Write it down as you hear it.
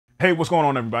Hey, what's going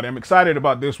on, everybody? I'm excited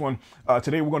about this one.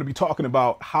 Today, we're going to be talking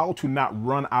about how to not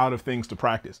run out of things to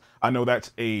practice. I know that's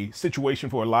a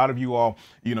situation for a lot of you all.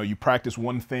 You know, you practice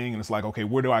one thing and it's like, okay,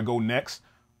 where do I go next?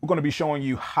 We're going to be showing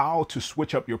you how to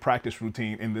switch up your practice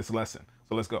routine in this lesson.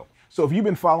 So let's go. So if you've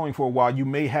been following for a while, you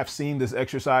may have seen this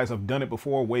exercise. I've done it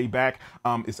before way back.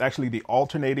 It's actually the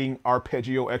alternating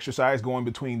arpeggio exercise going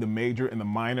between the major and the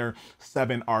minor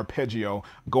 7 arpeggio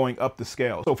going up the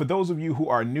scale. So for those of you who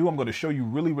are new, I'm going to show you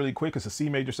really quick. It's a C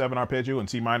major 7 arpeggio and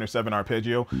C minor 7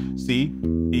 arpeggio. C,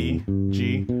 E,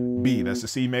 G, B. That's the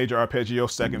C major arpeggio,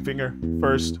 second finger,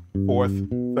 first, fourth,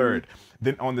 third.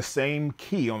 Then on the same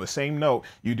key, on the same note,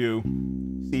 you do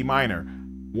C minor,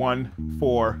 1,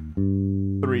 4,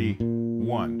 3,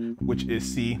 1, which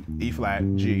is C, E flat,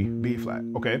 G, B flat.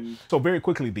 Okay, so very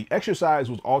quickly, the exercise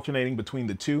was alternating between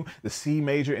the two, the C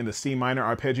major and the C minor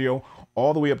arpeggio,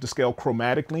 all the way up the scale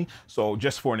chromatically. So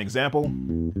just for an example,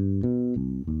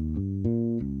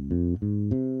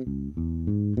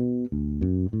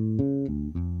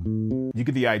 you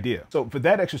get the idea. So for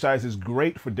that exercise is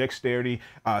great for dexterity,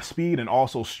 speed, and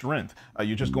also strength.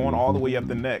 You're just going all the way up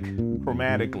the neck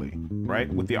chromatically, right?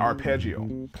 With the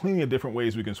arpeggio. Plenty of different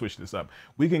ways we can switch this up.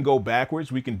 We can go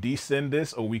backwards. We can descend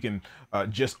this, or we can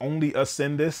just only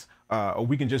ascend this, or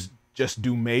we can just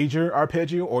do major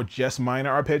arpeggio or just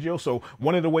minor arpeggio. So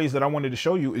one of the ways that I wanted to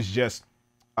show you is just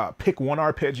pick one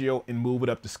arpeggio and move it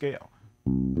up the scale.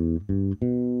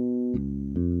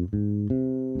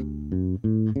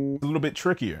 A little bit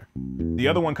trickier. The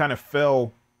other one kind of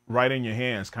fell right in your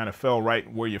hands, kind of fell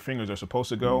right where your fingers are supposed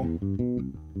to go.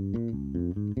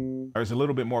 Or it's a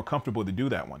little bit more comfortable to do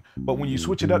that one. But when you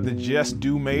switch it up to just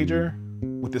do major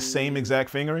with the same exact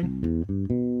fingering,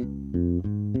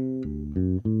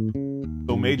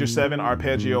 so major 7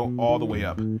 arpeggio all the way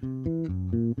up. And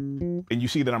you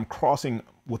see that I'm crossing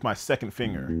with my second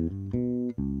finger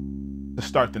to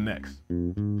start the next.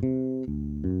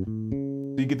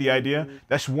 You get the idea?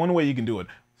 That's one way you can do it.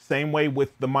 Same way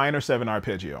with the minor 7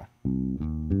 arpeggio.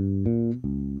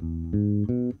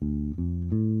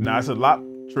 Now it's a lot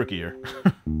trickier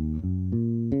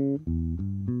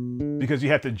because you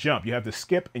have to jump, you have to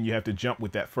skip, and you have to jump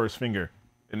with that first finger,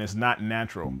 and it's not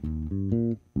natural.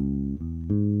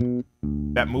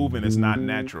 That movement is not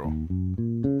natural,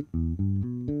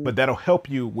 but that'll help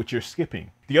you with your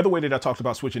skipping. The other way that I talked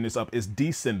about switching this up is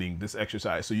descending this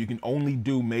exercise. So you can only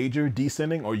do major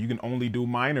descending, or you can only do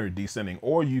minor descending,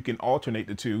 or you can alternate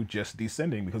the two just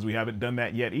descending, because we haven't done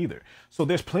that yet either. So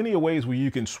there's plenty of ways where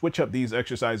you can switch up these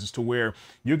exercises to where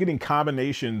you're getting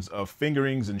combinations of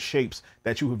fingerings and shapes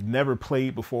that you have never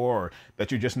played before, or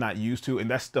that you're just not used to. And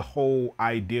that's the whole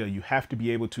idea. You have to be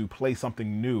able to play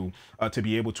something new to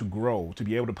be able to grow, to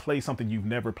be able to play something you've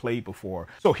never played before.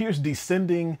 So here's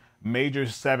descending major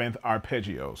 7th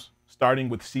arpeggios, starting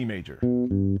with C major.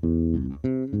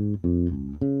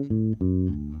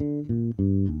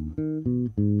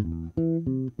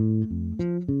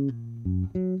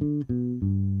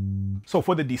 So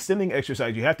for the descending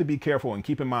exercise, you have to be careful and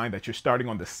keep in mind that you're starting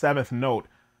on the 7th note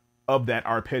of that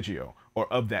arpeggio, or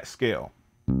of that scale.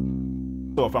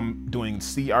 So if I'm doing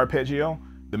C arpeggio,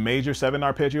 the major 7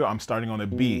 arpeggio, I'm starting on a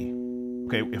B.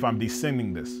 Okay, if I'm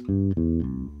descending this.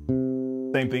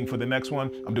 Same thing for the next one.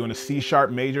 I'm doing a C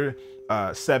sharp major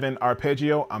 7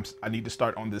 arpeggio. I need to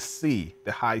start on the C,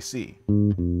 the high C.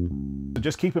 So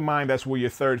just keep in mind that's where your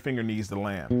third finger needs to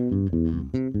land.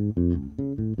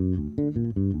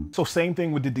 So same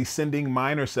thing with the descending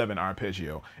minor 7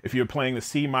 arpeggio. If you're playing the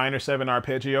C minor 7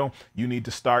 arpeggio, you need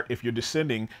to start, if you're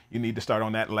descending, you need to start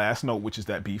on that last note, which is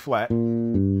that B flat.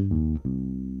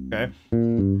 Okay.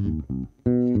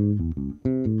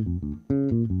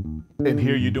 And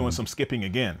here you're doing some skipping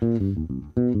again.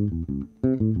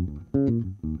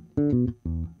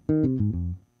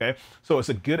 Okay, so it's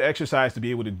a good exercise to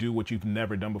be able to do what you've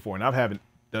never done before. And I haven't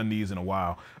done these in a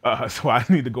while, so I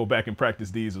need to go back and practice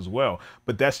these as well.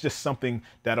 But that's just something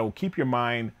that'll keep your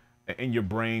mind and your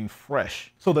brain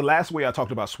fresh. So the last way I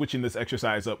talked about switching this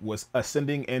exercise up was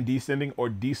ascending and descending, or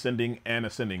descending and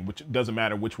ascending, which doesn't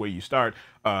matter which way you start,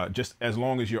 just as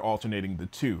long as you're alternating the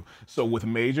two. So with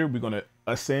major, we're going to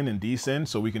ascend and descend,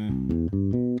 so we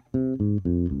can,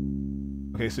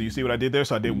 okay, so you see what I did there?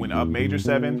 So I went up major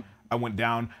 7, I went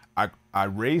down, I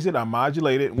raised it, I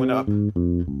modulated it, went up,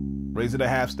 raised it a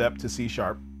half step to C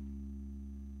sharp,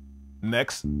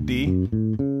 next D.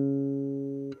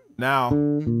 Now,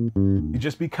 you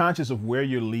just be conscious of where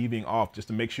you're leaving off, just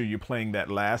to make sure you're playing that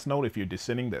last note if you're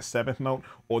descending, that 7th note,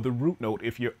 or the root note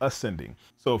if you're ascending.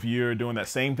 So if you're doing that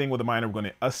same thing with the minor, we're going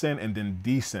to ascend and then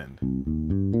descend.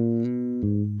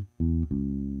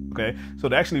 Okay, so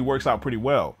it actually works out pretty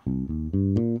well.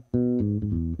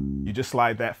 you just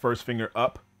slide that first finger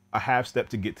up a half step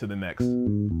to get to the next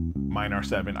minor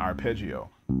 7 arpeggio.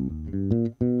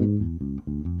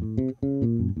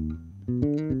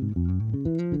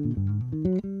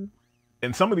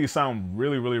 And some of these sound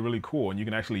really, really, really cool, and you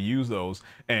can actually use those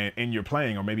and in your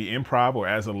playing, or maybe improv or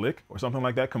as a lick or something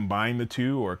like that. Combine the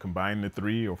 2 or combine the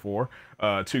 3 or 4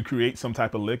 to create some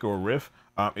type of lick or riff.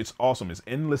 It's awesome. It's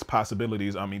endless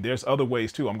possibilities. I mean, there's other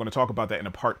ways too. I'm going to talk about that in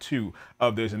a part 2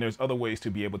 of this, and there's other ways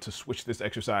to be able to switch this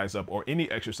exercise up or any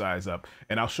exercise up,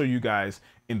 and I'll show you guys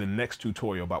in the next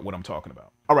tutorial about what I'm talking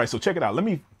about. All right, so check it out. Let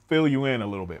me fill you in a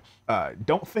little bit.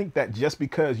 Don't think that just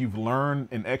because you've learned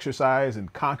an exercise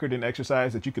and conquered an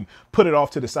exercise that you can put it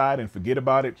off to the side and forget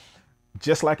about it.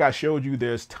 Just like I showed you,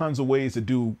 there's tons of ways to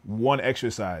do one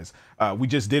exercise. We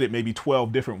just did it maybe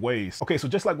 12 different ways. Okay, so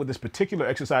just like with this particular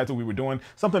exercise that we were doing,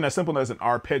 something as simple as an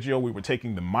arpeggio, we were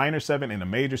taking the minor 7 and the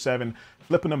major 7,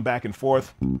 flipping them back and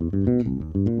forth.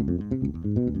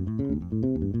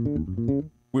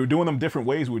 We were doing them different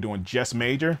ways. We were doing just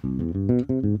major,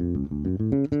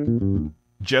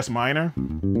 just minor,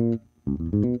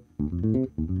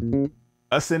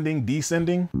 ascending,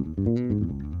 descending.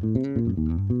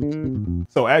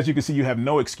 So as you can see, you have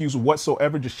no excuse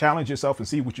whatsoever. Just challenge yourself and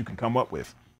see what you can come up with.